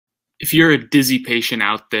If you're a dizzy patient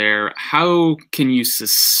out there, how can you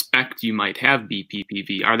suspect you might have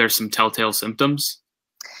BPPV? Are there some telltale symptoms?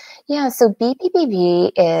 Yeah, so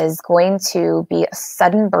BPPV is going to be a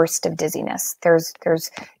sudden burst of dizziness. There's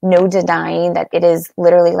no denying that it is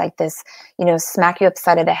literally like this, smack you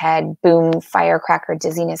upside of the head, boom, firecracker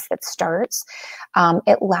dizziness that starts.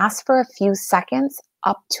 It lasts for a few seconds,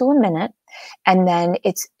 up to a minute, and then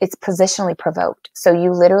it's positionally provoked. So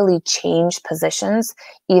you literally change positions,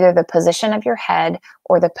 either the position of your head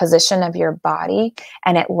or the position of your body,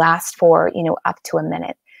 and it lasts for up to a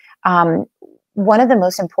minute. Um, One of the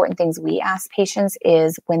most important things we ask patients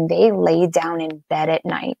is when they lay down in bed at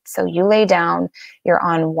night. So you lay down, you're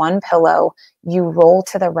on one pillow, you roll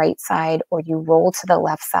to the right side or you roll to the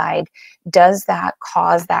left side. Does that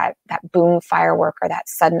cause that boom firework or that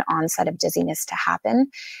sudden onset of dizziness to happen?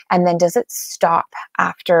 And then does it stop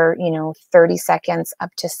after, 30 seconds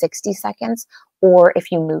up to 60 seconds? Or if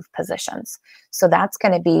you move positions. So that's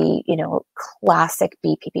going to be, classic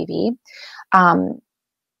BPPV.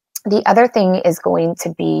 The other thing is going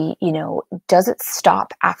to be, does it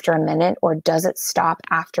stop after a minute or does it stop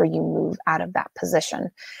after you move out of that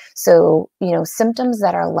position? So, symptoms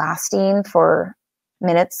that are lasting for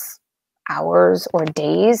minutes, hours, or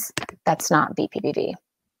days, that's not BPPV.